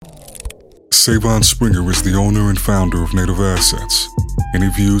Savon Springer is the owner and founder of Native Assets. Any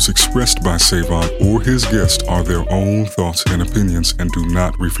views expressed by Savon or his guest are their own thoughts and opinions and do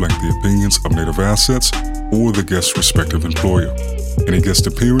not reflect the opinions of Native Assets or the guest's respective employer. Any guest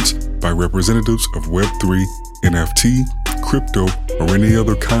appearance by representatives of Web3, NFT, crypto, or any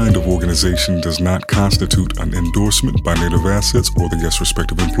other kind of organization does not constitute an endorsement by Native Assets or the guest's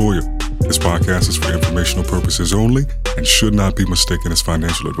respective employer. This podcast is for informational purposes only and should not be mistaken as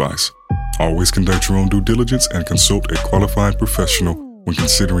financial advice. Always conduct your own due diligence and consult a qualified professional when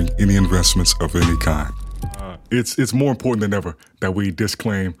considering any investments of any kind. It's more important than ever that we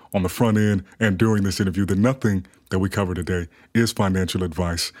disclaim on the front end and during this interview that nothing that we cover today is financial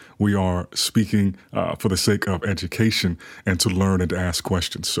advice. We are speaking for the sake of education and to learn and to ask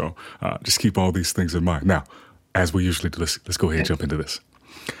questions. So just keep all these things in mind. Now, as we usually do, let's go ahead and jump into this.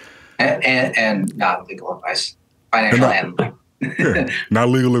 And not legal advice, financial and legal. Yeah, not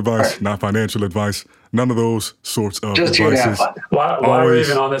legal advice, not financial advice, none of those sorts of just advices. Why are we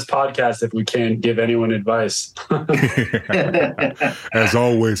even on this podcast if we can't give anyone advice? As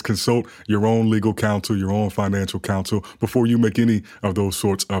always, consult your own legal counsel, your own financial counsel before you make any of those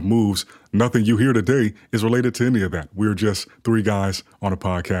sorts of moves. Nothing you hear today is related to any of that. We're just three guys on a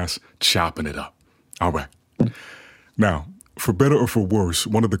podcast chopping it up. All right. Now, for better or for worse,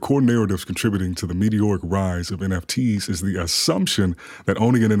 one of the core narratives contributing to the meteoric rise of NFTs is the assumption that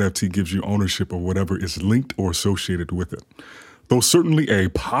owning an NFT gives you ownership of whatever is linked or associated with it. Though certainly a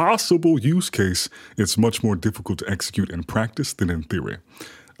possible use case, it's much more difficult to execute in practice than in theory.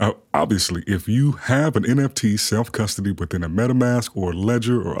 Obviously, if you have an NFT self-custody within a MetaMask or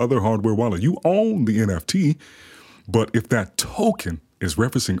Ledger or other hardware wallet, you own the NFT, but if that token is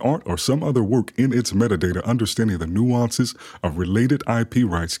referencing art or some other work in its metadata, understanding the nuances of related IP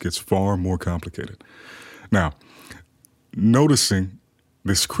rights gets far more complicated. Now, noticing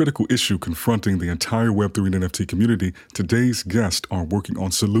this critical issue confronting the entire Web3 and NFT community, today's guests are working on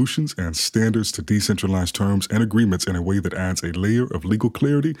solutions and standards to decentralize terms and agreements in a way that adds a layer of legal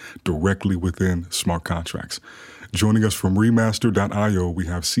clarity directly within smart contracts. Joining us from Remaster.io, we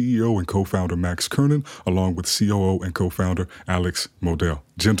have CEO and co-founder Max Kernan, along with COO and co-founder Alex Modell.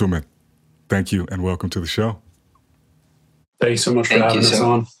 Gentlemen, thank you and welcome to the show. Thanks so much for having us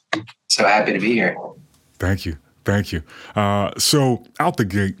on. So happy to be here. Thank you. So out the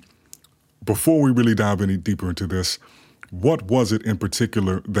gate, before we really dive any deeper into this, what was it in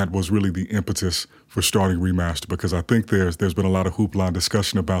particular that was really the impetus for starting Remaster? Because I think there's been a lot of hoopla and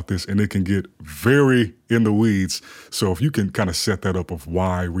discussion about this, and it can get very in the weeds. So if you can kind of set that up of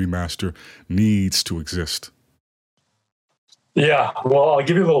why Remaster needs to exist. Yeah, well, I'll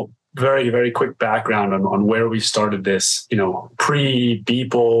give you a little very, very quick background on where we started this,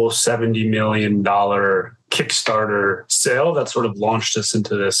 pre-Beeple $70 million Kickstarter sale that sort of launched us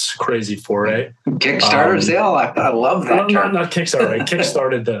into this crazy foray. Kickstarter sale? I love that term. Not Kickstarter. It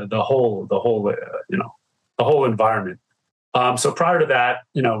kickstarted the whole environment. So prior to that,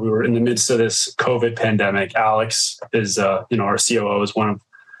 we were in the midst of this COVID pandemic. Alex is, our COO, is one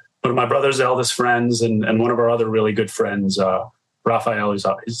of my brother's eldest friends and one of our other really good friends, Raphael, is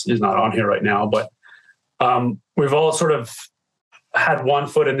not on here right now, but we've all sort of had one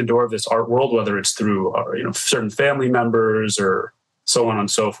foot in the door of this art world, whether it's through certain family members or so on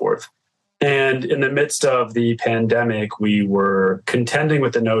and so forth. And in the midst of the pandemic, we were contending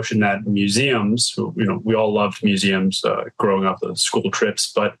with the notion that museums, we all loved museums growing up, the school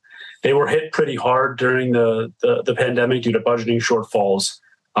trips, but they were hit pretty hard during the pandemic due to budgeting shortfalls,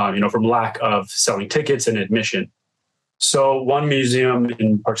 from lack of selling tickets and admission. So one museum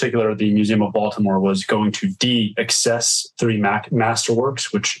in particular, the Museum of Baltimore, was going to de-access 3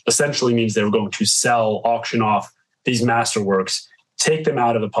 masterworks, which essentially means they were going to auction off these masterworks, take them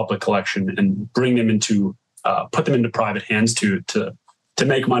out of the public collection and bring them put them into private hands to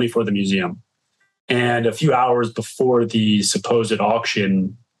make money for the museum. And a few hours before the supposed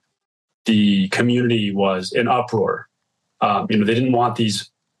auction, the community was in uproar. They didn't want these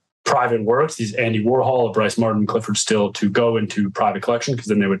private works, these Andy Warhol, Bryce Martin, Clifford Still, to go into private collection because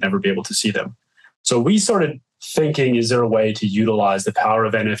then they would never be able to see them. So we started thinking, is there a way to utilize the power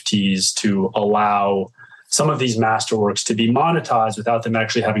of NFTs to allow some of these masterworks to be monetized without them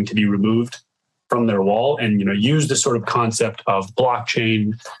actually having to be removed from their wall, and use the sort of concept of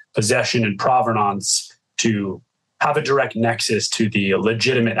blockchain possession and provenance to have a direct nexus to the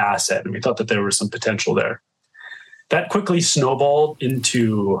legitimate asset. And we thought that there was some potential there. That quickly snowballed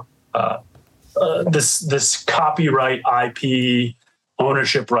into this copyright IP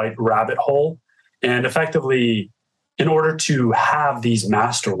ownership right rabbit hole. And effectively, in order to have these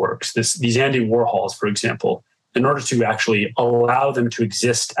masterworks, these Andy Warhols, for example, in order to actually allow them to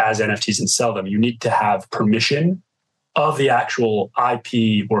exist as NFTs and sell them, you need to have permission of the actual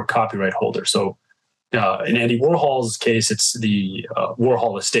IP or copyright holder. So in Andy Warhol's case, it's the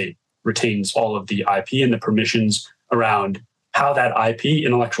Warhol estate retains all of the IP and the permissions around how that IP,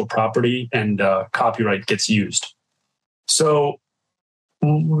 intellectual property, and copyright gets used. So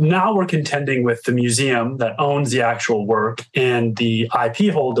now we're contending with the museum that owns the actual work and the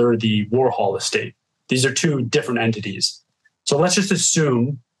IP holder, the Warhol estate. These are two different entities. So let's just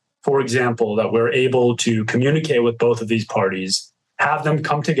assume, for example, that we're able to communicate with both of these parties, have them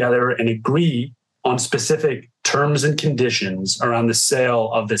come together and agree on specific terms and conditions around the sale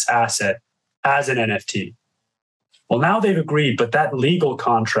of this asset as an NFT. Well, now they've agreed, but that legal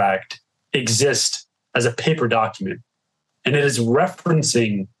contract exists as a paper document, and it is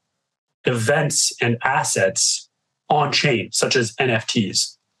referencing events and assets on chain, such as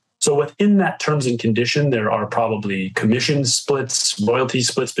NFTs. So within that terms and condition, there are probably commission splits, royalty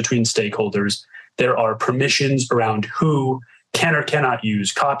splits between stakeholders. There are permissions around who can or cannot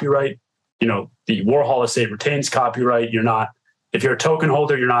use copyright. The Warhol estate retains copyright. If you're a token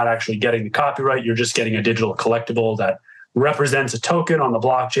holder, you're not actually getting the copyright. You're just getting a digital collectible that represents a token on the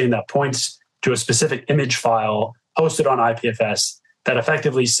blockchain that points to a specific image file hosted on IPFS that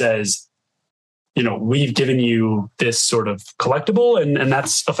effectively says, we've given you this sort of collectible, and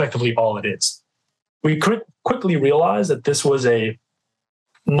that's effectively all it is. We quickly realized that this was a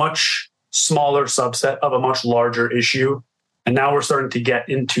much smaller subset of a much larger issue. And now we're starting to get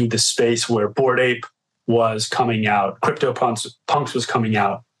into the space where Bored Ape was coming out, CryptoPunks was coming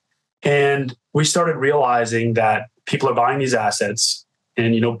out. And we started realizing that people are buying these assets.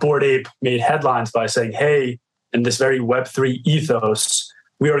 And, Bored Ape made headlines by saying, hey, in this very Web3 ethos,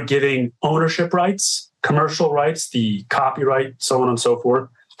 we are giving ownership rights, commercial rights, the copyright, so on and so forth,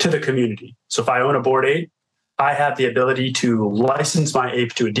 to the community. So if I own a Bored Ape, I have the ability to license my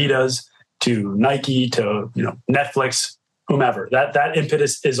ape to Adidas, to Nike, to Netflix, whomever. That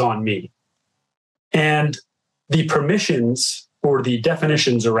impetus is on me. And the permissions or the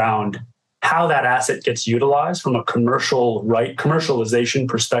definitions around how that asset gets utilized from a commercialization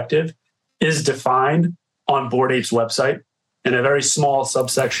perspective is defined on Bored Ape's website in a very small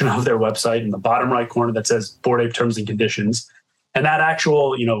subsection of their website in the bottom right corner that says Bored Ape Terms and Conditions. And that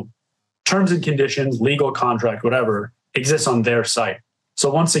actual, terms and conditions, legal contract, whatever, exists on their site.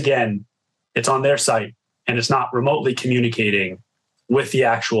 So once again, it's on their site and it's not remotely communicating with the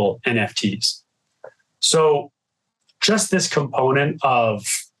actual NFTs. So just this component of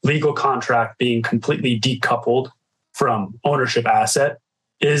legal contract being completely decoupled from ownership asset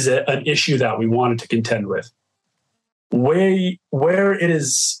is an issue that we wanted to contend with. Where it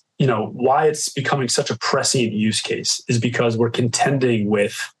is, why it's becoming such a prescient use case is because we're contending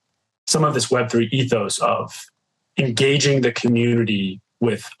with some of this Web3 ethos of engaging the community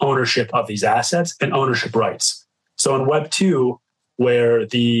with ownership of these assets and ownership rights. So in Web 2, where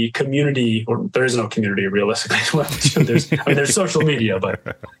the community, or there is no community realistically in Web 2, there's social media,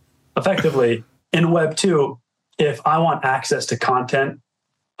 but effectively in Web 2, if I want access to content,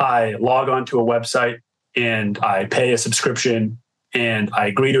 I log on to a website and I pay a subscription and I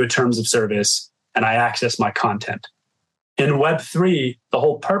agree to a terms of service and I access my content. In Web 3, the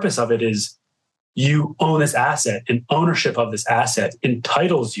whole purpose of it is you own this asset, and ownership of this asset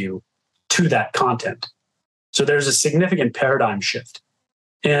entitles you to that content. So there's a significant paradigm shift.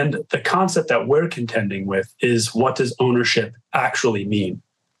 And the concept that we're contending with is, what does ownership actually mean?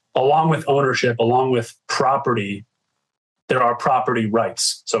 Along with ownership, along with property, there are property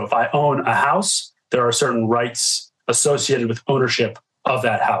rights. So if I own a house, there are certain rights associated with ownership of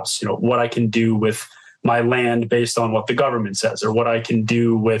that house. What I can do with my land based on what the government says, or what I can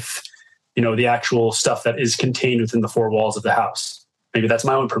do with the actual stuff that is contained within the four walls of the house. Maybe that's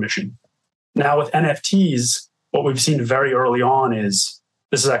my own permission. Now with NFTs, what we've seen very early on is,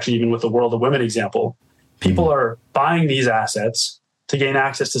 this is actually even with the World of Women example, people are buying these assets to gain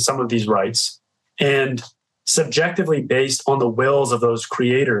access to some of these rights, and subjectively based on the wills of those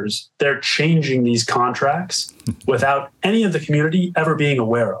creators, they're changing these contracts without any of the community ever being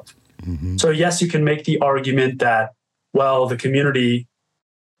aware of. Mm-hmm. So yes, you can make the argument that, well, the community,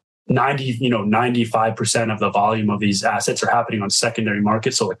 95% of the volume of these assets are happening on secondary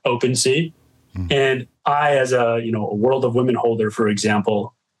markets, so like OpenSea. Mm-hmm. And I, as a World of Women holder, for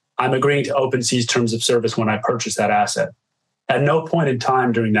example, I'm agreeing to OpenSea's terms of service when I purchase that asset. At no point in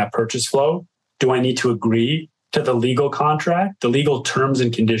time during that purchase flow do I need to agree to the legal contract, the legal terms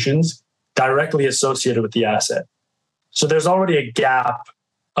and conditions directly associated with the asset. So there's already a gap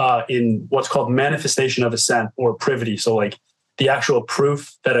in what's called manifestation of assent or privity. So like the actual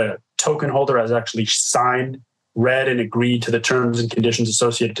proof that a token holder has actually signed read and agreed to the terms and conditions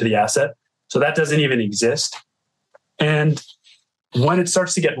associated to the asset. So that doesn't even exist. And when it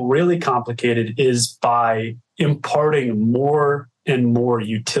starts to get really complicated is by imparting more and more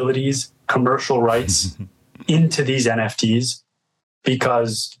utilities, commercial rights into these NFTs,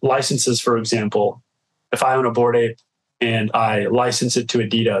 because licenses, for example, if I own a Bored Ape and I license it to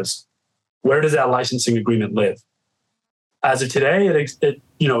Adidas, where does that licensing agreement live? As of today,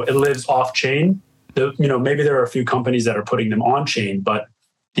 it lives off chain. Maybe there are a few companies that are putting them on chain, but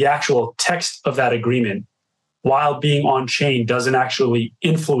the actual text of that agreement, while being on chain, doesn't actually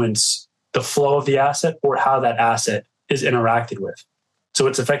influence the flow of the asset or how that asset is interacted with. So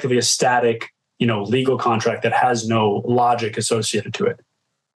it's effectively a static, legal contract that has no logic associated to it.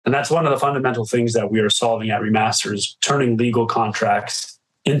 And that's one of the fundamental things that we are solving at Remasters, turning legal contracts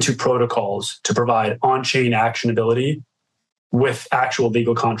into protocols to provide on-chain actionability with actual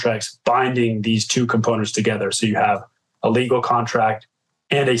legal contracts, binding these two components together. So you have a legal contract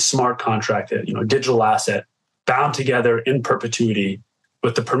and a smart contract, a digital asset bound together in perpetuity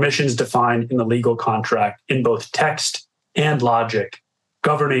with the permissions defined in the legal contract in both text and logic,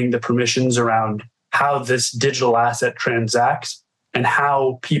 governing the permissions around how this digital asset transacts and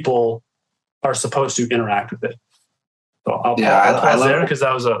how people are supposed to interact with it. So I'll pause there because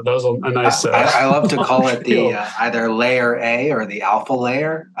that was a nice. I love to call it the either layer A or the alpha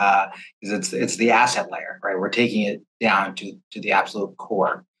layer, because it's the asset layer, right? We're taking it down to the absolute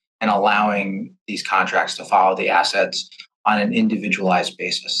core and allowing these contracts to follow the assets on an individualized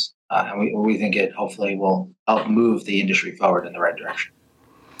basis, and we think it hopefully will help move the industry forward in the right direction.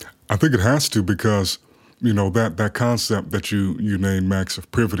 I think it has to, because that concept that you named, Max,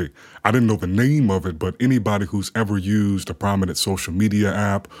 of privity. I didn't know the name of it, but anybody who's ever used a prominent social media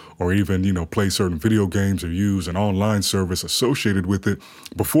app or even, play certain video games or use an online service associated with it,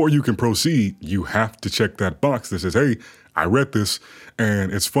 before you can proceed, you have to check that box that says, hey, I read this.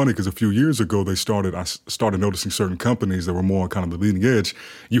 And it's funny because a few years ago, I started noticing certain companies that were more on kind of the leading edge.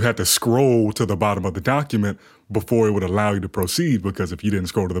 You had to scroll to the bottom of the document before it would allow you to proceed, because if you didn't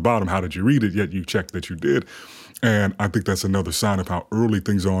scroll to the bottom, how did you read it? Yet you checked that you did. And I think that's another sign of how early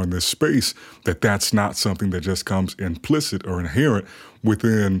things are in this space, that's not something that just comes implicit or inherent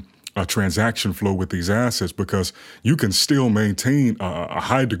within a transaction flow with these assets, because you can still maintain a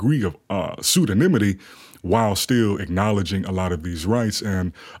high degree of pseudonymity while still acknowledging a lot of these rights.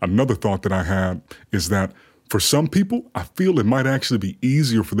 And another thought that I had is that for some people, I feel it might actually be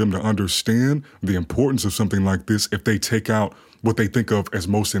easier for them to understand the importance of something like this if they take out what they think of as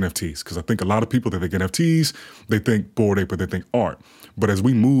most NFTs. Because I think a lot of people that think NFTs, they think Bored Ape, or they think art. But as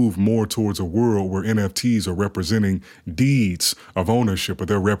we move more towards a world where NFTs are representing deeds of ownership, or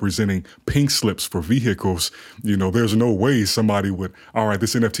they're representing pink slips for vehicles, there's no way somebody would, all right,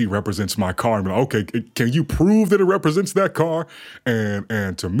 this NFT represents my car. And okay, can you prove that it represents that car?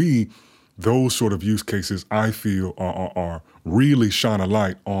 And to me, those sort of use cases, I feel, are really shine a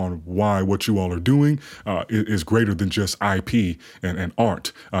light on why what you all are doing is greater than just IP and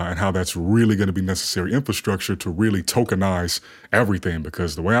art, and how that's really going to be necessary infrastructure to really tokenize everything.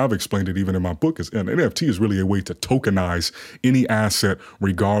 Because the way I've explained it, even in my book, is an NFT is really a way to tokenize any asset,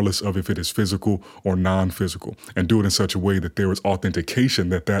 regardless of if it is physical or non-physical, and do it in such a way that there is authentication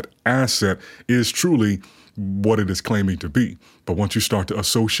that asset is truly what it is claiming to be. But once you start to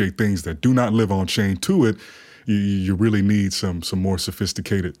associate things that do not live on chain to it, you really need some more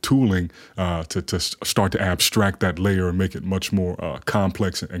sophisticated tooling to start to abstract that layer and make it much more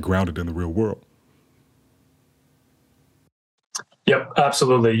complex and grounded in the real world. Yep,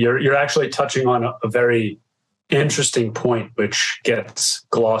 absolutely. You're actually touching on a very interesting point, which gets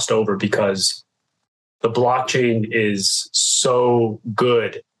glossed over because the blockchain is so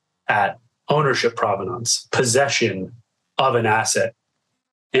good at ownership provenance, possession of an asset.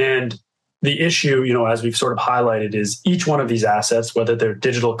 And the issue, as we've sort of highlighted, is each one of these assets, whether they're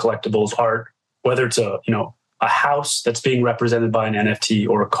digital collectibles, art, whether it's a house that's being represented by an NFT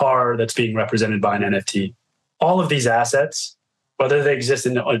or a car that's being represented by an NFT, all of these assets, whether they exist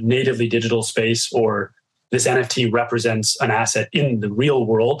in a natively digital space or this NFT represents an asset in the real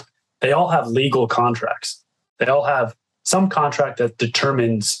world, they all have legal contracts. They all have some contract that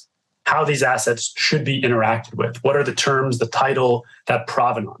determines how these assets should be interacted with. What are the terms, the title, that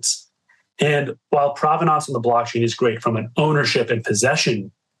provenance? And while provenance on the blockchain is great from an ownership and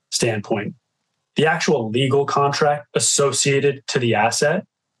possession standpoint, the actual legal contract associated to the asset,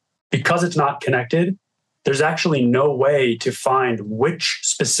 because it's not connected, there's actually no way to find which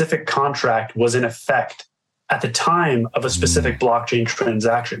specific contract was in effect at the time of a specific blockchain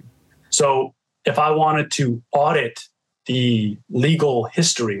transaction. So if I wanted to audit the legal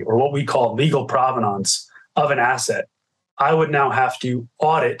history, or what we call legal provenance, of an asset, I would now have to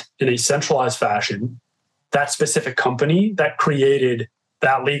audit in a centralized fashion that specific company that created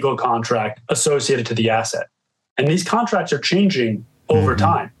that legal contract associated to the asset. And these contracts are changing over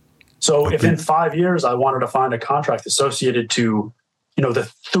time. So if in 5 years I wanted to find a contract associated to,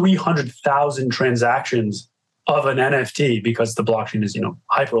 the 300,000 transactions of an NFT, because the blockchain is,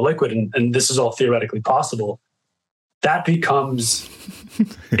 hyper liquid, and this is all theoretically possible, that becomes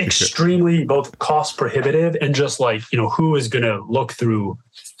extremely both cost prohibitive and just like, who is going to look through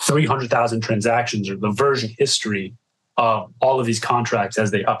 300,000 transactions or the version history of all of these contracts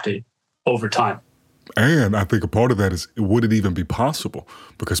as they update over time. And I think a part of that is, would it even be possible?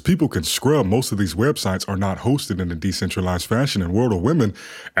 Because people can scrub. Most of these websites are not hosted in a decentralized fashion. And World of Women,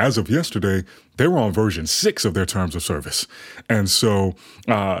 as of yesterday, they were on version 6 of their terms of service. And so,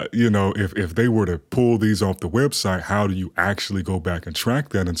 if they were to pull these off the website, how do you actually go back and track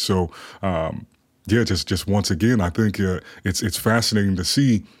that? And so, just once again, I think it's fascinating to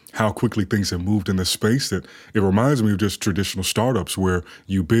see how quickly things have moved in this space. That it reminds me of just traditional startups where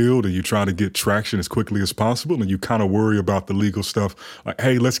you build and you try to get traction as quickly as possible, and you kind of worry about the legal stuff. Like,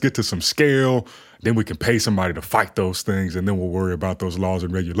 hey, let's get to some scale, then we can pay somebody to fight those things, and then we'll worry about those laws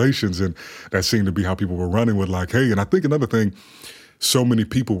and regulations. And that seemed to be how people were running with like, hey, and I think another thing, so many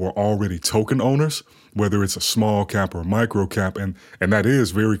people were already token owners, whether it's a small cap or a micro cap. And that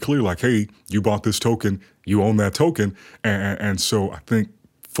is very clear, like, hey, you bought this token, you own that token. And so I think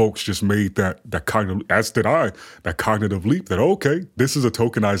folks just made that cognitive, as did I, that cognitive leap that, okay, this is a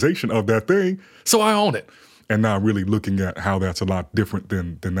tokenization of that thing, so I own it. And now really looking at how that's a lot different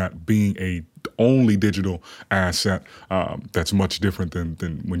than that being a only digital asset. That's much different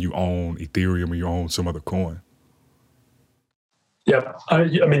than when you own Ethereum or you own some other coin. Yeah, I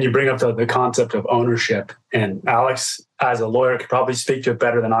mean, you bring up the concept of ownership, and Alex, as a lawyer, could probably speak to it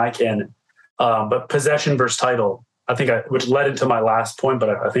better than I can. But possession versus title, which led into my last point, but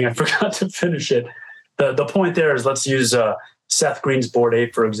I think I forgot to finish it. The point there is, let's use Seth Green's Bored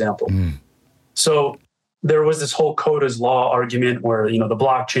Ape, for example. So there was this whole Coda's law argument where, the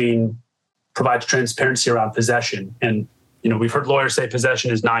blockchain provides transparency around possession. And, we've heard lawyers say possession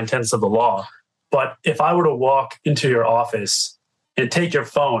is 9/10 of the law. But if I were to walk into your office and take your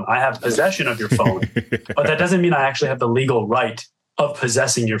phone, I have possession of your phone, but that doesn't mean I actually have the legal right of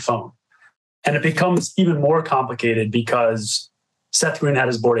possessing your phone. And it becomes even more complicated because Seth Green had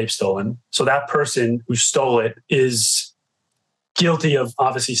his Bored Ape stolen. So that person who stole it is guilty of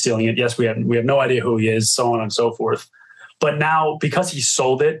obviously stealing it. Yes, we have no idea who he is, so on and so forth. But now, because he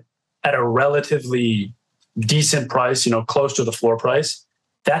sold it at a relatively decent price, close to the floor price,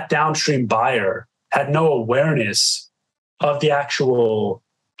 that downstream buyer had no awareness of the actual,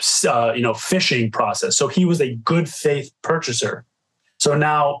 phishing process. So he was a good faith purchaser. So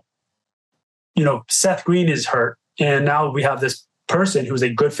now, Seth Green is hurt, and now we have this person who's a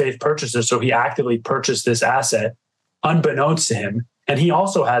good faith purchaser. So he actively purchased this asset unbeknownst to him, and he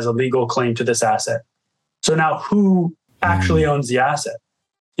also has a legal claim to this asset. So now who actually owns the asset?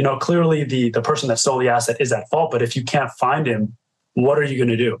 Clearly the person that stole the asset is at fault, but if you can't find him, what are you going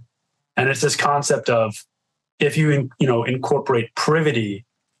to do? And it's this concept of, if you incorporate privity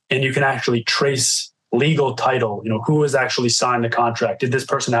and you can actually trace legal title, who has actually signed the contract? Did this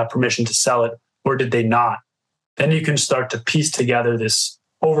person have permission to sell it or did they not? Then you can start to piece together this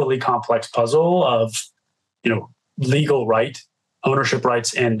overly complex puzzle of, legal right, ownership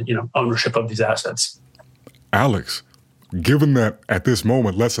rights, and, ownership of these assets. Alex, given that at this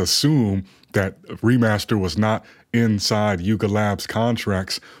moment, let's assume that Remaster was not inside Yuga Labs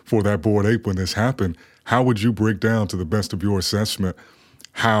contracts for that Bored Ape when this happened, how would you break down, to the best of your assessment,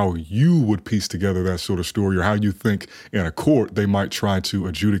 how you would piece together that sort of story, or how you think in a court they might try to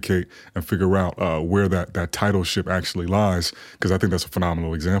adjudicate and figure out where that titleship actually lies? Because I think that's a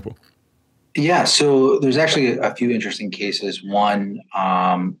phenomenal example. Yeah, so there's actually a few interesting cases. One,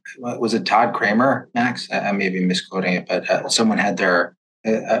 was it Todd Kramer, Max? I may be misquoting it, but someone had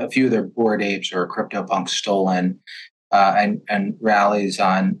a few of their Bored Apes or CryptoPunks stolen, and rallies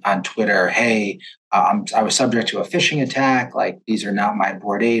on Twitter. Hey, I was subject to a phishing attack. Like, these are not my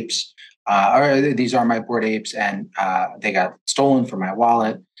Bored Apes, or these are my Bored Apes, and they got stolen from my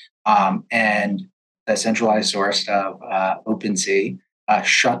wallet. And the centralized source of OpenSea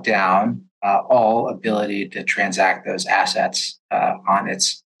shut down all ability to transact those assets on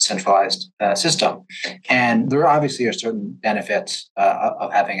its centralized system. And there obviously are certain benefits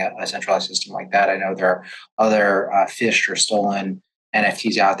of having a centralized system like that. I know there are other phished or stolen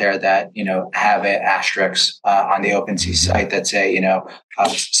NFTs out there that, have an asterisk on the OpenSea site that say,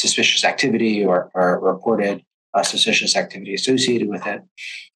 suspicious activity or reported suspicious activity associated with it.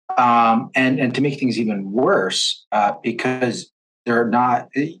 And to make things even worse, because there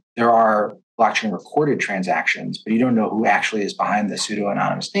are blockchain recorded transactions, but you don't know who actually is behind the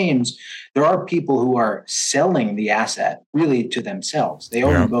pseudo-anonymous names. There are people who are selling the asset really to themselves. They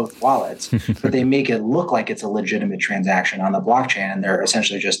own both wallets, but they make it look like it's a legitimate transaction on the blockchain, and they're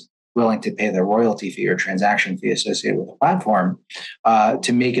essentially just willing to pay the royalty fee or transaction fee associated with the platform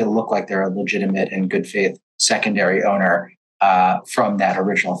to make it look like they're a legitimate and good faith secondary owner from that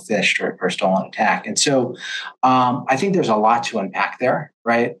original phished or stolen attack. And so I think there's a lot to unpack there,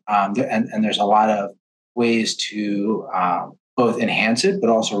 right? And there's a lot of ways to both enhance it, but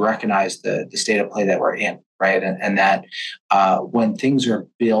also recognize the state of play that we're in, right? And that when things are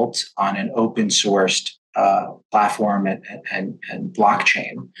built on an open sourced platform and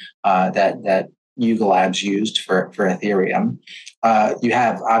blockchain that Yuga Labs used for Ethereum, you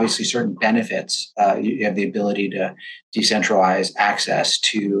have obviously certain benefits. You have the ability to decentralize access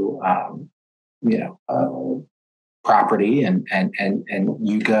to, property and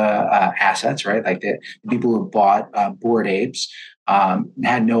Yuga assets, right? Like the people who bought Bored Apes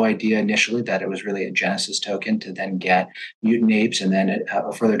had no idea initially that it was really a Genesis token to then get Mutant Apes, and then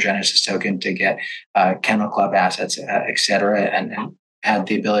a further Genesis token to get Kennel Club assets, et cetera, and had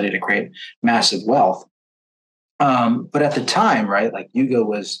the ability to create massive wealth. But at the time, right, like Yuga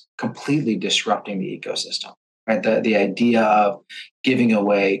was completely disrupting the ecosystem, right? The idea of giving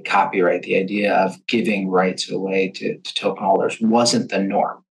away copyright, the idea of giving rights away to token holders wasn't the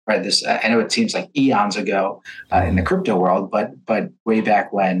norm, right? This, I know it seems like eons ago in the crypto world, but way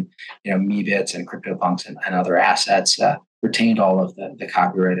back when, Meebits and CryptoPunks and other assets retained all of the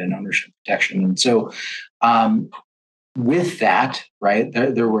copyright and ownership protection. And so, with that, right,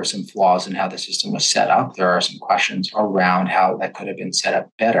 there were some flaws in how the system was set up. There are some questions around how that could have been set up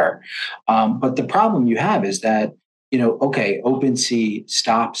better. But the problem you have is that, OpenSea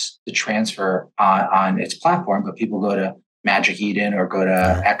stops the transfer on its platform, but people go to Magic Eden or go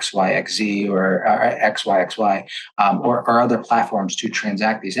to XYXZ or XYXY or other platforms to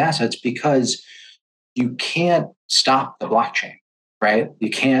transact these assets because you can't stop the blockchain. Right? You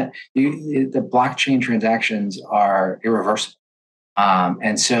can't, the blockchain transactions are irreversible.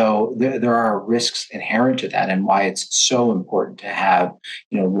 And so there are risks inherent to that, and why it's so important to have,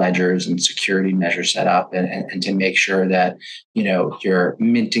 ledgers and security measures set up and to make sure that, you're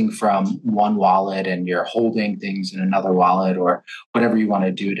minting from one wallet and you're holding things in another wallet or whatever you want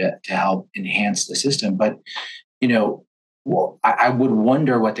to do to help enhance the system. But, I would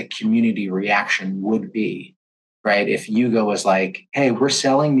wonder what the community reaction would be, right? If Yuga was like, hey, we're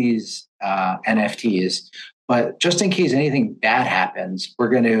selling these NFTs, but just in case anything bad happens, we're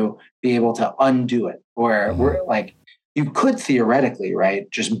going to be able to undo it. Or we're like, you could theoretically, right,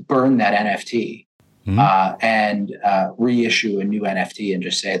 just burn that NFT and reissue a new NFT and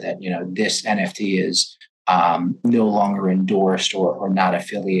just say that, this NFT is no longer endorsed or not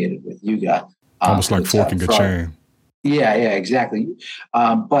affiliated with Yuga. Almost like forking a chain. Yeah, exactly.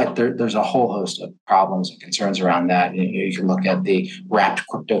 But there's a whole host of problems and concerns around that. You can look at the wrapped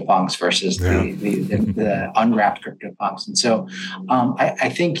CryptoPunks versus the unwrapped CryptoPunks. And so I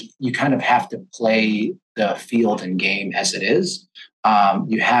think you kind of have to play the field and game as it is.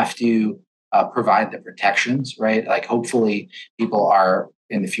 You have to provide the protections, right? Like hopefully people are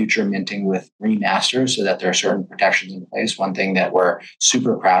in the future minting with remasters so that there are certain protections in place. One thing that we're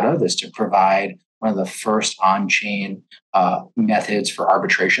super proud of is to provide one of the first on-chain methods for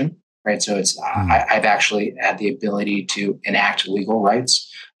arbitration, right? So it's I've actually had the ability to enact legal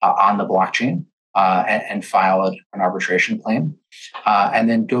rights on the blockchain and file an arbitration claim, and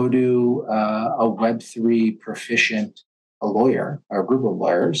then go to a Web3 proficient lawyer or a group of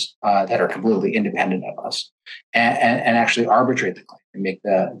lawyers that are completely independent of us, and actually arbitrate the claim and make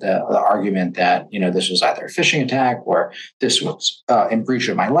the argument that this was either a phishing attack or this was in breach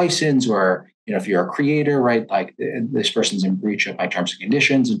of my license, or if you're a creator, right, like this person's in breach of my terms and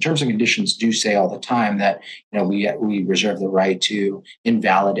conditions. And terms and conditions do say all the time that we reserve the right to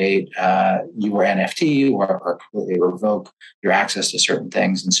invalidate your NFT or completely revoke your access to certain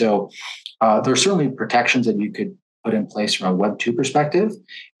things. And so there are certainly protections that you could put in place from a Web 2 perspective.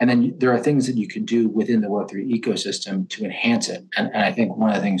 And then there are things that you can do within the Web3 ecosystem to enhance it. And I think one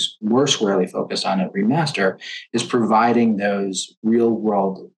of the things we're squarely focused on at Remaster is providing those real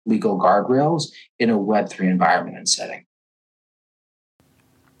world legal guardrails in a Web3 environment and setting.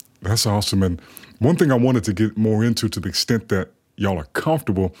 That's awesome. And one thing I wanted to get more into, to the extent that y'all are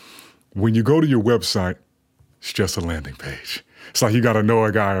comfortable, when you go to your website, it's just a landing page. It's like you got to know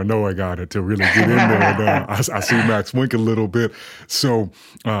a guy or know a guy to really get in there. And, I see Max wink a little bit. So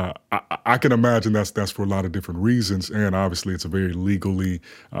I can imagine that's for a lot of different reasons. And obviously it's a very legally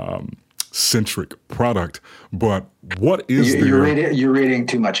centric product. But what is you're reading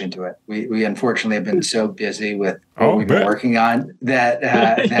too much into it. We unfortunately have been so busy with what we've been working on that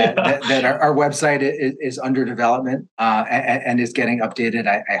our website is under development and is getting updated.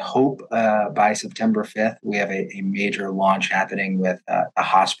 I hope by September 5th we have a major launch happening with the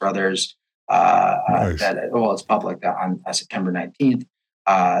Haas brothers. Nice. It's public on September 19th.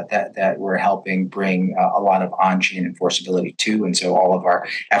 That we're helping bring a lot of on-chain enforceability to, and so all of our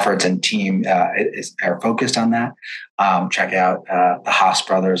efforts and team are focused on that. Check out the Haas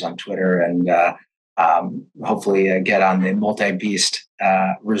brothers on Twitter, and hopefully get on the multi-beast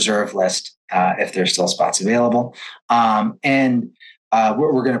reserve list if there's still spots available. And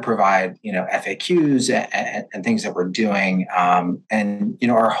we're going to provide FAQs and things that we're doing, and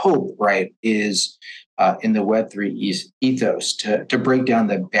our hope, right, is in the Web3 ethos to break down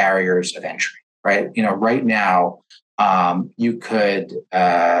the barriers of entry, right? Right now, you could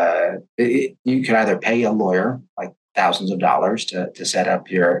either pay a lawyer like thousands of dollars to set up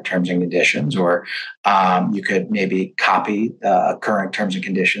your terms and conditions, or you could maybe copy the current terms and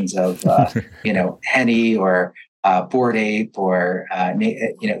conditions of Henny or Bored Ape, or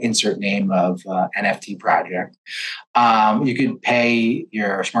insert name of NFT project. You could pay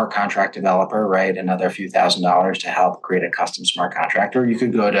your smart contract developer, right, another few $1,000s to help create a custom smart contract, or you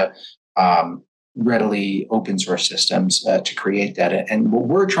could go to readily open source systems to create that. And what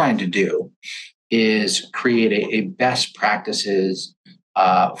we're trying to do is create a best practices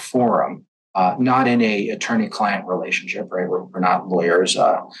forum. Not in a attorney-client relationship, right? We're not lawyers,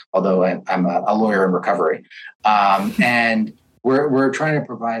 although I'm a lawyer in recovery. And we're trying to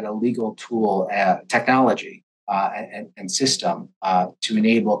provide a legal tool, technology, and system to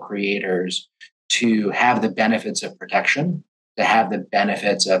enable creators to have the benefits of protection, to have the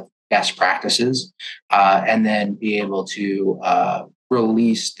benefits of best practices, and then be able to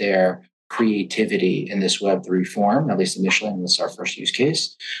release their creativity in this Web3 form, at least initially, and this is our first use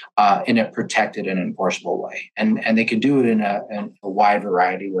case, in a protected and enforceable way. And they can do it in a wide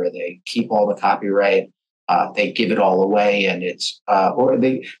variety where they keep all the copyright, they give it all away, and it's or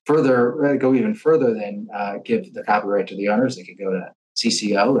they go even further than give the copyright to the owners. They could go to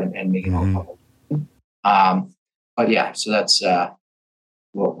CCO and make it all public. But yeah, so that's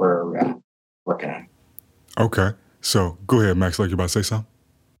what we're working on. Okay, so go ahead, Max. Like you're about to say something.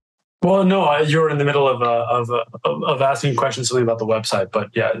 Well, no, you're in the middle of asking questions, something about the website,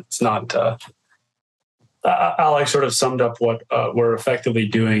 but yeah, it's not. Alex sort of summed up what we're effectively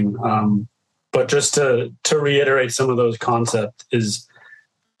doing, but just to reiterate some of those concepts is,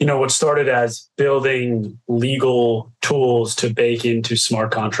 what started as building legal tools to bake into smart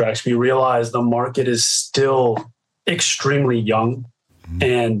contracts. We realized the market is still extremely young,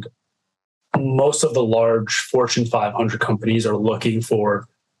 and most of the large Fortune 500 companies are looking for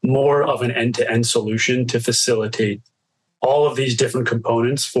more of an end-to-end solution to facilitate all of these different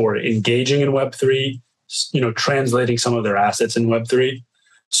components for engaging in Web3, translating some of their assets in Web3.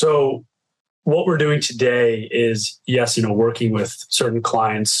 So what we're doing today is, yes, working with certain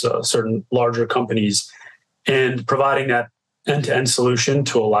clients, certain larger companies, and providing that end-to-end solution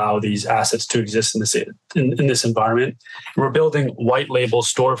to allow these assets to exist in this environment. We're building white label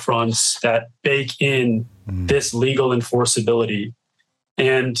storefronts that bake in this legal enforceability.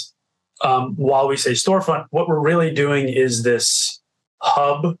 And while we say storefront, what we're really doing is this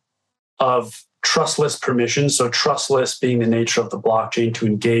hub of trustless permissions. So trustless being the nature of the blockchain to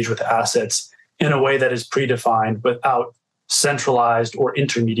engage with assets in a way that is predefined without centralized or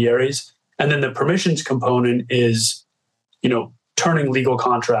intermediaries. And then the permissions component is, turning legal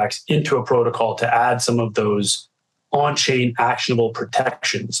contracts into a protocol to add some of those on-chain actionable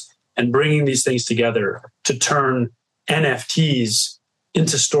protections and bringing these things together to turn NFTs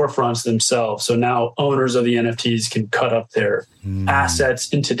into storefronts themselves. So now owners of the NFTs can cut up their assets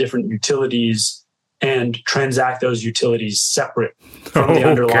into different utilities and transact those utilities separate from the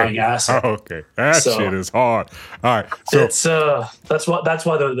underlying asset. Okay, that shit is hard. All right, so it's that's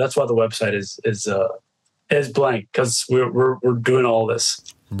why the website is blank, because we're doing all this.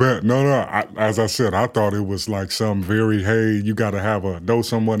 But no. As I said, I thought it was like some very, hey, you got to know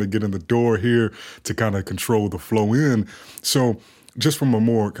someone to get in the door here to kind of control the flow in. So just from a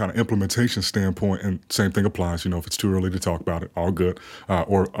more kind of implementation standpoint, and same thing applies, if it's too early to talk about it, all good,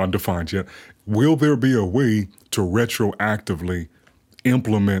 or undefined yet, will there be a way to retroactively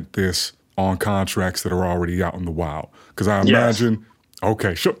implement this on contracts that are already out in the wild? Because I imagine,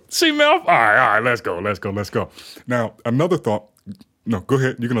 okay, sure. See, Mel? All right, let's go. Now, another thought, No, go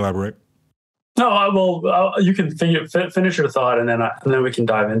ahead. You can elaborate. No, you can finish your thought, and then we can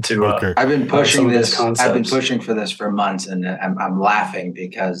dive into. Okay. I've been pushing this. I've been pushing for this for months, and I'm laughing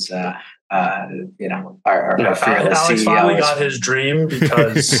because our fearless Alex CEO finally got his dream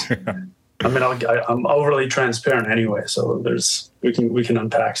because. I mean, I'm overly transparent anyway, so we can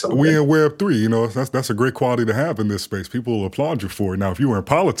unpack something. We in Web3, that's a great quality to have in this space. People will applaud you for it. Now, if you were in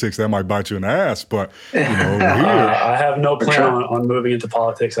politics, that might bite you in the ass, but over here, I have no plan on moving into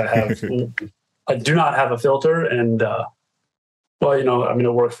politics. I do not have a filter, and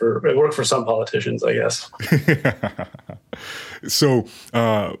it worked for some politicians, I guess. So,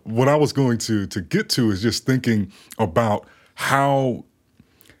 what I was going to get to is just thinking about how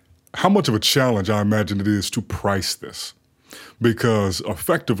much of a challenge I imagine it is to price this. Because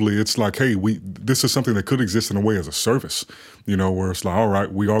effectively, it's like, hey, this is something that could exist in a way as a service, where it's like, all right,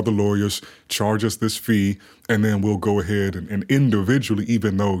 we are the lawyers, charge us this fee, and then we'll go ahead and individually,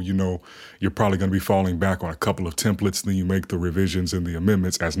 even though, you're probably going to be falling back on a couple of templates, then you make the revisions and the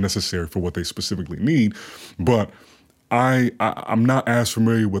amendments as necessary for what they specifically need. But I'm not as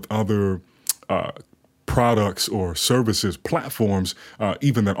familiar with other products or services, platforms,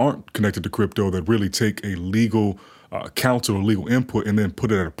 even that aren't connected to crypto, that really take a legal counsel or legal input and then put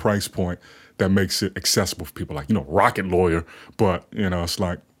it at a price point that makes it accessible for people, like, Rocket Lawyer. But, it's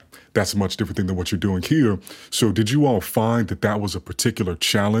like, that's a much different thing than what you're doing here. So did you all find that was a particular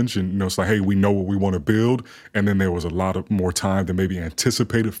challenge? And, it's like, hey, we know what we want to build. And then there was a lot of more time than maybe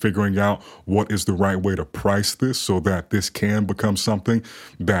anticipated figuring out what is the right way to price this so that this can become something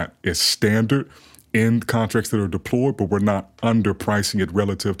that is standard in contracts that are deployed, but we're not underpricing it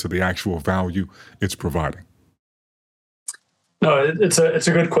relative to the actual value it's providing. No, it's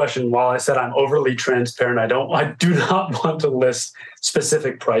a good question. While I said I'm overly transparent, I do not want to list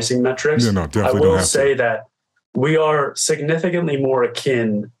specific pricing metrics. No, definitely. I will say that we are significantly more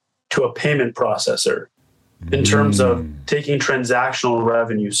akin to a payment processor in terms of taking transactional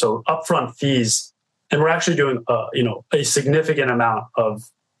revenue, so upfront fees, and we're actually doing a significant amount of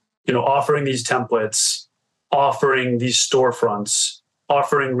offering these templates, offering these storefronts,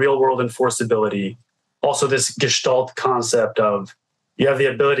 offering real-world enforceability. Also, this Gestalt concept of you have the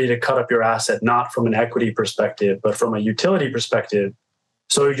ability to cut up your asset, not from an equity perspective, but from a utility perspective.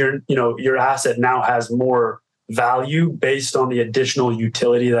 So your asset now has more value based on the additional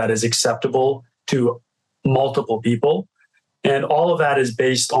utility that is acceptable to multiple people. And all of that is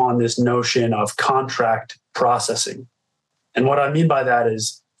based on this notion of contract processing. And what I mean by that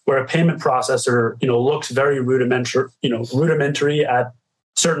is where a payment processor, looks very rudimentary at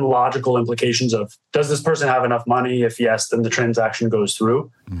certain logical implications of, does this person have enough money? If yes, then the transaction goes through.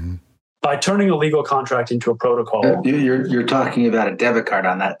 Mm-hmm. By turning a legal contract into a protocol. You're talking about a debit card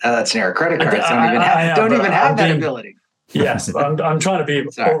on that scenario. Credit cards don't even have that ability. Yes, I'm trying to be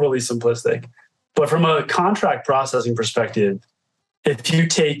overly simplistic. But from a contract processing perspective, if you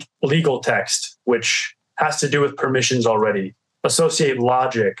take legal text, which has to do with permissions already, associate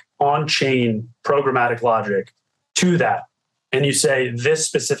logic, on-chain programmatic logic to that, and you say this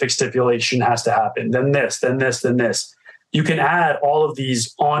specific stipulation has to happen, then this, then this, then this. You can add all of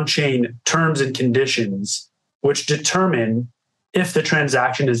these on-chain terms and conditions, which determine if the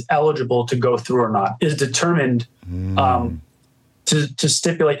transaction is eligible to go through or not, is determined to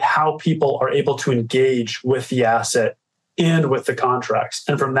stipulate how people are able to engage with the asset and with the contracts.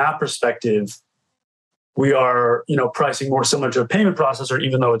 And from that perspective, we are, pricing more similar to a payment processor,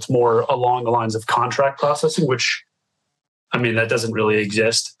 even though it's more along the lines of contract processing, which, that doesn't really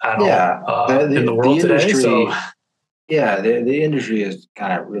exist at all in the world today. So. Yeah, the industry is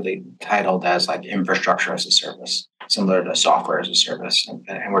kind of really titled as like infrastructure as a service, similar to software as a service.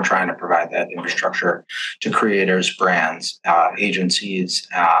 And we're trying to provide that infrastructure to creators, brands, agencies,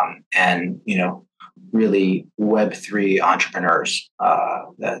 and, really Web3 entrepreneurs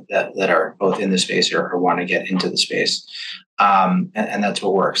that are both in the space or want to get into the space. And that's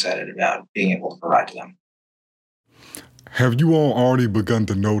what we're excited about, being able to provide to them. Have you all already begun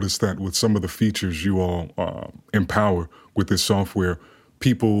to notice that with some of the features you all empower with this software,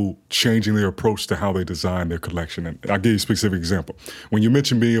 people changing their approach to how they design their collection? And I'll give you a specific example. When you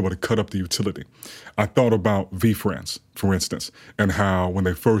mentioned being able to cut up the utility, I thought about VeeFriends, for instance, and how when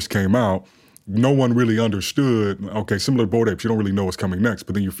they first came out, no one really understood, okay, similar to Bored Apes, you don't really know what's coming next,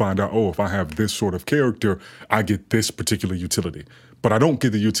 but then you find out, if I have this sort of character, I get this particular utility. But I don't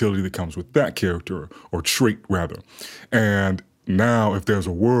get the utility that comes with that character or trait, rather. And now if there's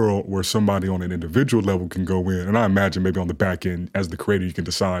a world where somebody on an individual level can go in, and I imagine maybe on the back end as the creator, you can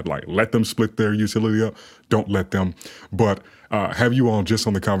decide like, let them split their utility up, don't let them. But have you all just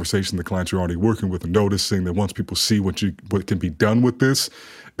on the conversation, the clients you're already working with and noticing that once people see what can be done with this,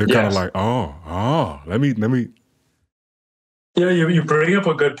 they're kind of like, let me. You bring up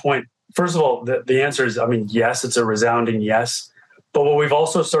a good point. First of all, the answer is, yes, it's a resounding yes. But what we've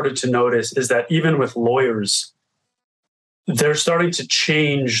also started to notice is that even with lawyers, they're starting to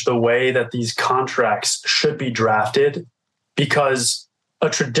change the way that these contracts should be drafted, because a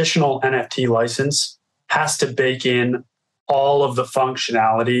traditional NFT license has to bake in all of the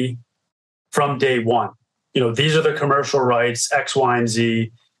functionality from day one. These are the commercial rights, X, Y, and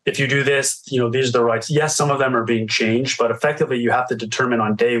Z. If you do this, these are the rights. Yes, some of them are being changed, but effectively you have to determine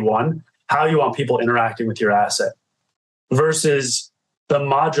on day one how you want people interacting with your asset, versus the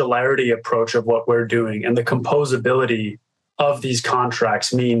modularity approach of what we're doing and the composability of these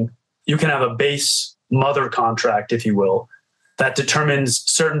contracts mean you can have a base mother contract, if you will, that determines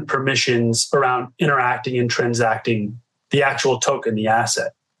certain permissions around interacting and transacting the actual token, the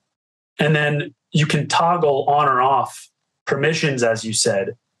asset. And then you can toggle on or off permissions, as you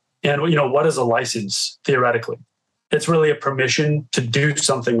said. And what is a license theoretically? It's really a permission to do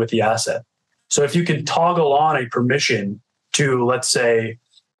something with the asset. So if you can toggle on a permission to, let's say,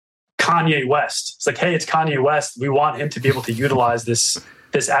 Kanye West, it's like, hey, it's Kanye West. We want him to be able to utilize this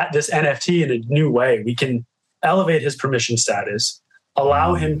NFT in a new way. We can elevate his permission status,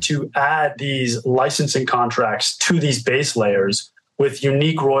 allow him to add these licensing contracts to these base layers with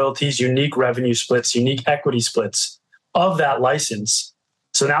unique royalties, unique revenue splits, unique equity splits of that license.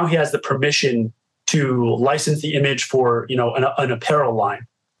 So now he has the permission to license the image for, an apparel line.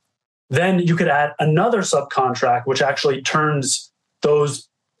 Then you could add another subcontract, which actually turns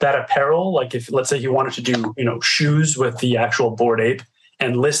that apparel, like if, let's say you wanted to do, shoes with the actual Bored Ape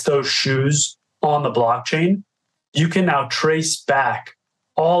and list those shoes on the blockchain, you can now trace back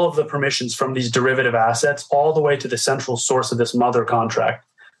all of the permissions from these derivative assets all the way to the central source of this mother contract,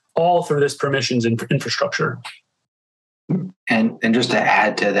 all through this permissions infrastructure. And just to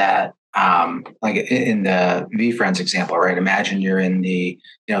add to that, like in the VeeFriends example, right? Imagine you're in the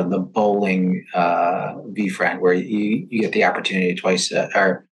bowling VeeFriend where you get the opportunity twice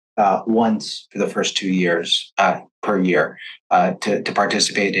or once for the first 2 years per year to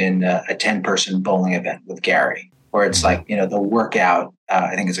participate in a 10-person bowling event with Gary, where it's like the workout.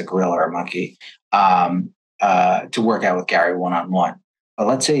 I think it's a gorilla or a monkey to work out with Gary one-on-one. But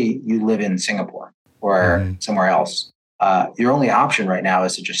let's say you live in Singapore or somewhere else. Your only option right now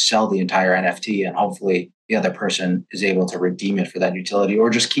is to just sell the entire NFT, and hopefully the other person is able to redeem it for that utility or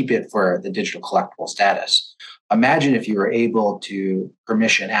just keep it for the digital collectible status. Imagine if you were able to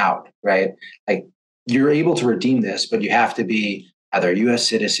permission out, right? Like you're able to redeem this, but you have to be either a U.S.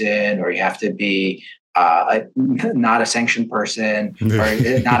 citizen or you have to be not a sanctioned person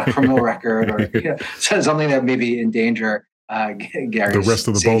or not a criminal record or something that maybe endanger Gary's the rest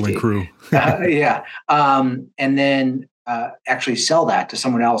of the safety. bowling crew. And then actually sell that to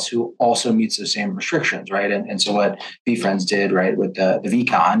someone else who also meets the same restrictions, right? And so what VeeFriends did, right, with the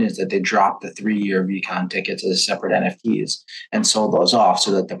VeeCon is that they dropped the 3-year VeeCon tickets as separate NFTs and sold those off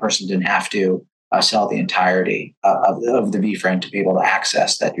so that the person didn't have to sell the entirety of the VeeFriend to be able to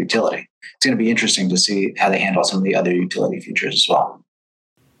access that utility. It's going to be interesting to see how they handle some of the other utility features as well.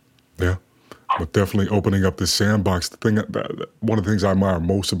 Yeah. But definitely opening up this sandbox. One of the things I admire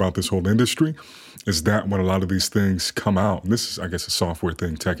most about this whole industry is that when a lot of these things come out, and this is, I guess, a software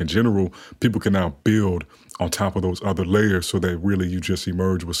thing, tech in general, people can now build on top of those other layers so that really you just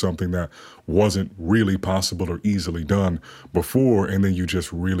emerge with something that wasn't really possible or easily done before, and then you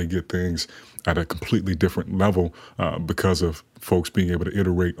just really get things at a completely different level because of folks being able to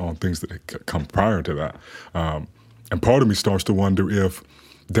iterate on things that come prior to that. And part of me starts to wonder if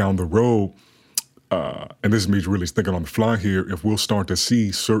down the road, and this is me really thinking on the fly here, if we'll start to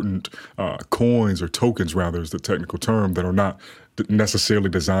see certain coins or tokens, rather, is the technical term, that are not necessarily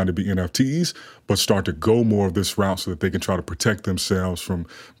designed to be NFTs, but start to go more of this route so that they can try to protect themselves from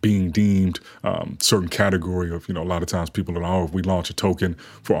being deemed certain category of, a lot of times people are, if we launch a token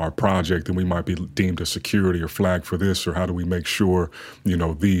for our project, then we might be deemed a security or flagged for this, or how do we make sure,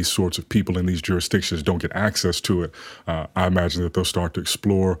 these sorts of people in these jurisdictions don't get access to it. I imagine that they'll start to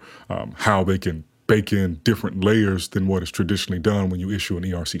explore how they can bake in different layers than what is traditionally done when you issue an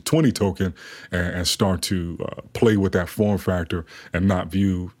ERC20 token and start to play with that form factor and not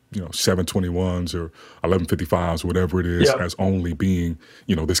view 721s or 1155s, whatever it is, as only being,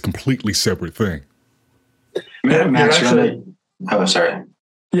 this completely separate thing. Max, sorry.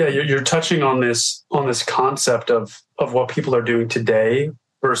 Yeah, you're touching on this concept of of what people are doing today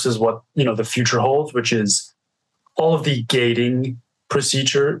versus what, the future holds, which is all of the gating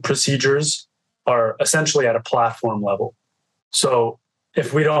procedures are essentially at a platform level. So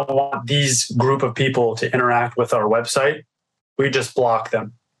if we don't want these group of people to interact with our website, we just block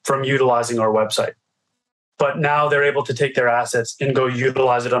them from utilizing our website. But now they're able to take their assets and go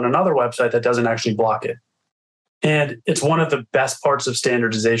utilize it on another website that doesn't actually block it. And it's one of the best parts of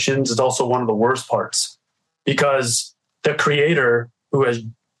standardizations. It's also one of the worst parts, because the creator who has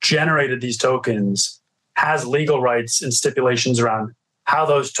generated these tokens has legal rights and stipulations around how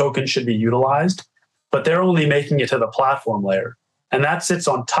those tokens should be utilized, but they're only making it to the platform layer. And that sits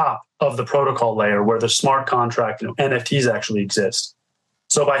on top of the protocol layer where the smart contract and NFTs actually exist.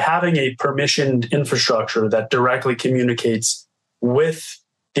 So by having a permissioned infrastructure that directly communicates with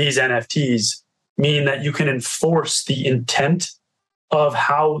these NFTs, mean that you can enforce the intent of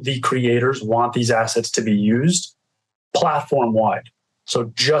how the creators want these assets to be used platform wide.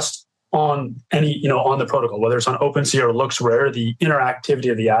 So just on any, on the protocol, whether it's on OpenSea or LooksRare, the interactivity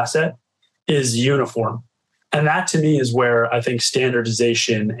of the asset is uniform. And that to me is where I think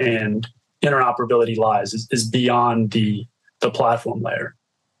standardization and interoperability lies, is beyond the platform layer.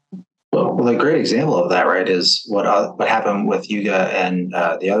 Well, a great example of that, right, is what happened with Yuga and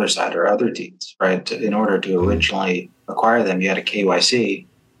the other side or other teams, right? In order to originally acquire them, you had a KYC,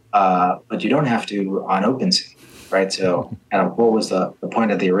 but you don't have to on OpenSea, right? So, what was the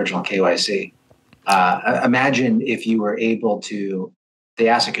point of the original KYC? Imagine if you were able to, the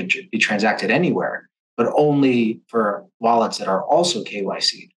asset could be transacted anywhere, but only for wallets that are also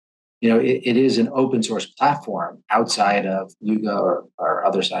KYC. It is an open source platform outside of Yuga or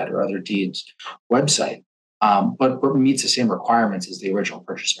other side or other deeds website, but meets the same requirements as the original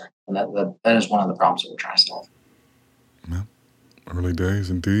purchaser. And that is one of the problems that we're trying to solve. Yeah. Early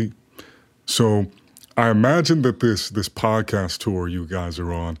days indeed. So I imagine that this podcast tour you guys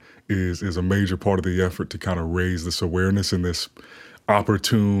are on is a major part of the effort to kind of raise this awareness in this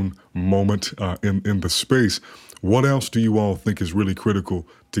opportune moment in the space. What else do you all think is really critical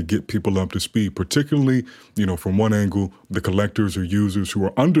to get people up to speed, particularly, from one angle, the collectors or users who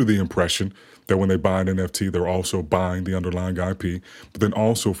are under the impression that when they buy an NFT, they're also buying the underlying IP, but then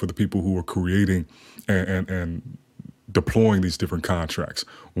also for the people who are creating and deploying these different contracts.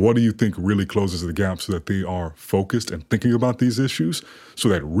 What do you think really closes the gap so that they are focused and thinking about these issues so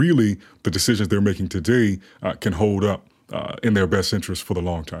that really the decisions they're making today can hold up in their best interest for the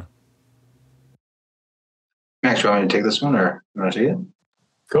long term? Max, you want me to take this one or you want to take it?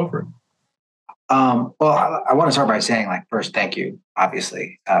 Go for it. Well, I want to start by saying, first, thank you,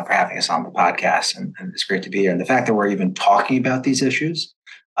 obviously, for having us on the podcast. And it's great to be here. And the fact that we're even talking about these issues,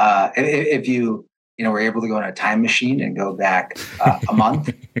 if you were able to go in a time machine and go back a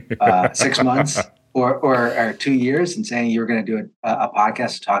month, 6 months, or 2 years and saying you were going to do a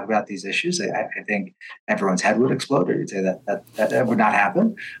podcast to talk about these issues, I think everyone's head would explode, or you'd say that would not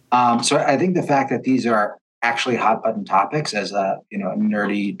happen. So I think the fact that these are actually hot button topics as a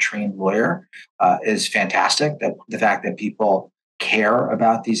nerdy trained lawyer is fantastic. That the fact that people care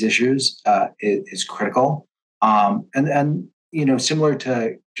about these issues is critical. And similar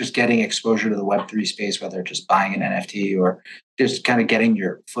to just getting exposure to the Web3 space, whether just buying an NFT or just kind of getting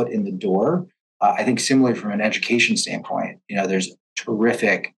your foot in the door. I think similarly from an education standpoint, there's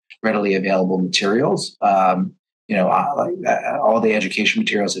terrific readily available materials. All the education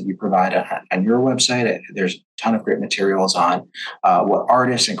materials that you provide on your website. There's a ton of great materials on what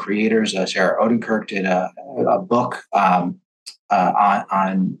artists and creators. Sarah Odenkirk did a book on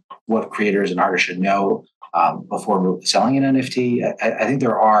what creators and artists should know before selling an NFT. I think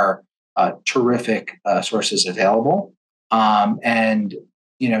there are terrific sources available, and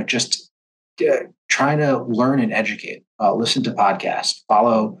just trying to learn and educate. Listen to podcasts.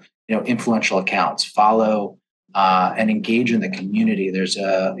 Follow influential accounts. Follow. And engage in the community. There's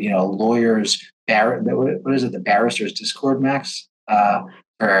lawyers, what is it? The barristers Discord, Max?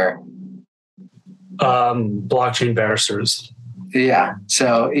 For blockchain barristers. Yeah.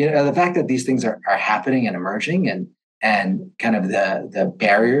 So the fact that these things are happening and emerging, and kind of the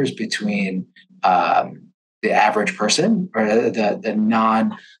barriers between the average person or the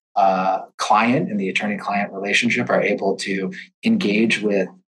non client and the attorney-client relationship are able to engage with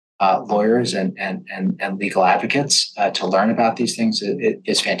lawyers and legal advocates to learn about these things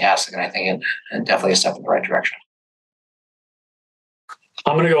is fantastic. And I think it's definitely a step in the right direction.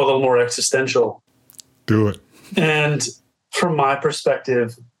 I'm going to go a little more existential. Do it. And from my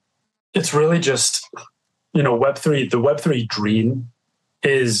perspective, it's really just, Web3, the Web3 dream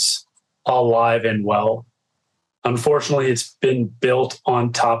is alive and well. Unfortunately, it's been built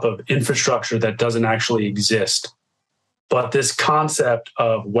on top of infrastructure that doesn't actually exist. But this concept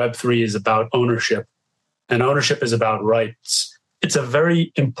of Web3 is about ownership, and ownership is about rights. It's a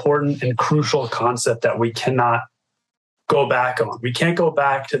very important and crucial concept that we cannot go back on. We can't go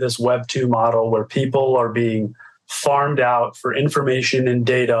back to this Web 2 model where people are being farmed out for information and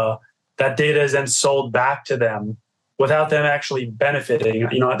data. That data is then sold back to them without them actually benefiting.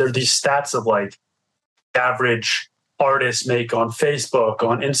 There's these stats of like average artists make on Facebook,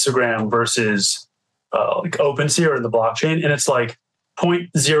 on Instagram versus like OpenSea in the blockchain. And it's like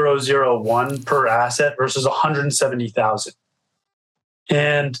 0.001 per asset versus 170,000.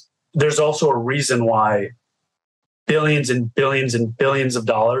 And there's also a reason why billions and billions and billions of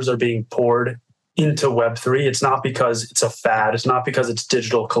dollars are being poured into Web3. It's not because it's a fad. It's not because it's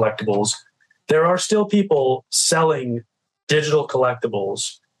digital collectibles. There are still people selling digital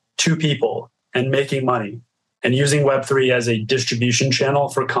collectibles to people and making money and using Web3 as a distribution channel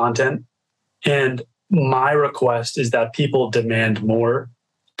for content. And my request is that people demand more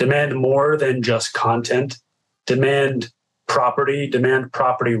than just content, demand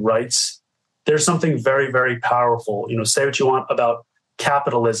property rights. There's something very, very powerful. Say what you want about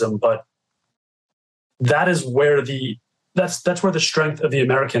capitalism, but that is where that's where the strength of the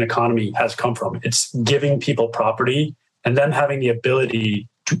American economy has come from. It's giving people property and them having the ability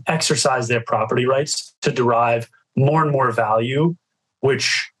to exercise their property rights to derive more and more value,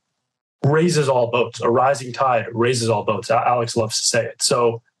 which raises all boats. A rising tide raises all boats. Alex loves to say it.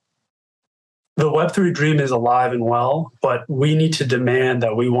 So the Web3 dream is alive and well, but we need to demand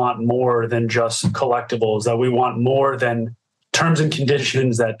that we want more than just collectibles, that we want more than terms and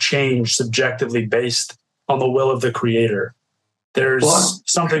conditions that change subjectively based on the will of the creator. There's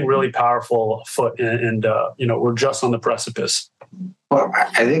something really powerful afoot, and we're just on the precipice. Well,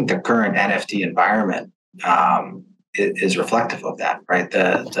 I think the current NFT environment is reflective of that, right?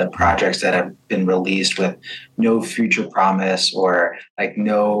 The projects that have been released with no future promise or like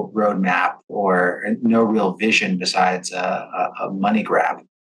no roadmap or no real vision besides a money grab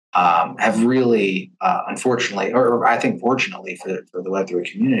have really, unfortunately, or I think fortunately for the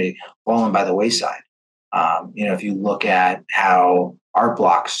Web3 community, fallen by the wayside. If you look at how Art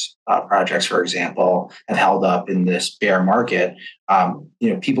Blocks projects, for example, have held up in this bear market,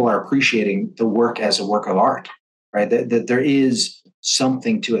 people are appreciating the work as a work of art, right? That there is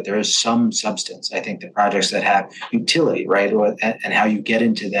something to it. There is some substance. I think the projects that have utility, right, and how you get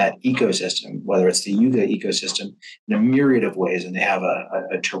into that ecosystem, whether it's the Yuga ecosystem in a myriad of ways, and they have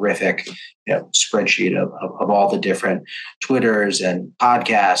a terrific spreadsheet of all the different Twitters and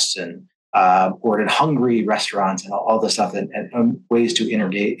podcasts and ordered hungry restaurants and all the stuff and ways to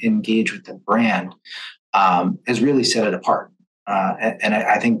engage with the brand has really set it apart. And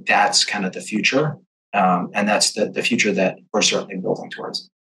I think that's kind of the future. And that's the future that we're certainly building towards.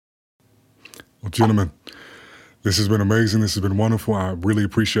 Well, gentlemen, this has been amazing. This has been wonderful. I really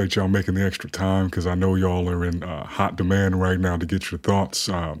appreciate y'all making the extra time because I know y'all are in hot demand right now to get your thoughts.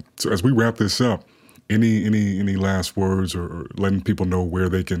 So as we wrap this up, any last words or letting people know where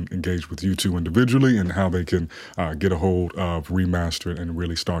they can engage with you two individually and how they can get a hold of Remaster and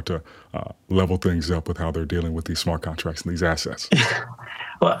really start to level things up with how they're dealing with these smart contracts and these assets?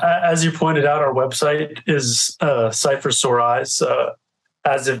 Well, as you pointed out, our website is a site for sore eyes.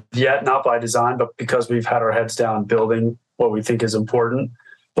 As of yet, not by design, but because we've had our heads down building what we think is important.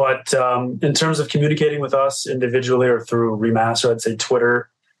 But in terms of communicating with us individually or through Remaster, I'd say Twitter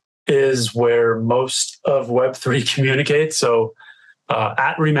is where most of Web3 communicates. So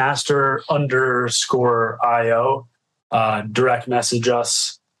at Remaster_IO, direct message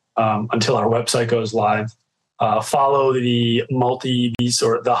us until our website goes live. Follow the Multibeast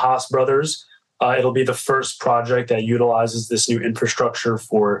or the Haas brothers. It'll be the first project that utilizes this new infrastructure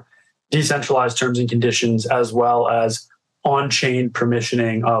for decentralized terms and conditions, as well as on-chain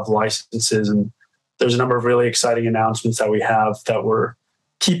permissioning of licenses. And there's a number of really exciting announcements that we have that we're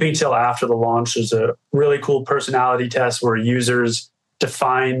keeping till after the launch. There's a really cool personality test where users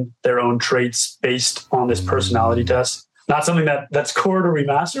define their own traits based on this personality test. Not something that's core to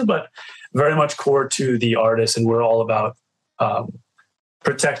Remaster, but very much core to the artist. And we're all about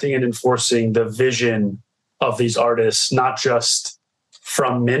protecting and enforcing the vision of these artists, not just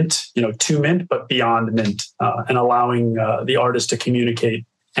from mint, to mint, but beyond mint, and allowing the artist to communicate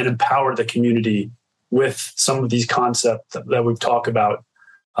and empower the community with some of these concepts that we've talked about,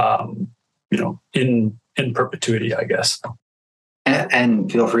 in perpetuity, I guess.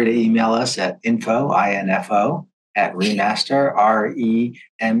 And feel free to email us at info at Remaster,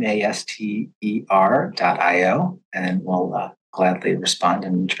 REMASTER.io, and we'll gladly respond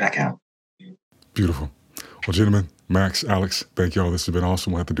and reach back out. Beautiful. Well, gentlemen, Max, Alex, thank y'all. This has been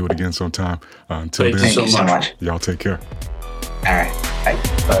awesome. We'll have to do it again sometime. Until Thank then, you so much. Y'all take care. All right.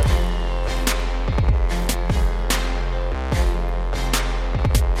 Bye. Bye.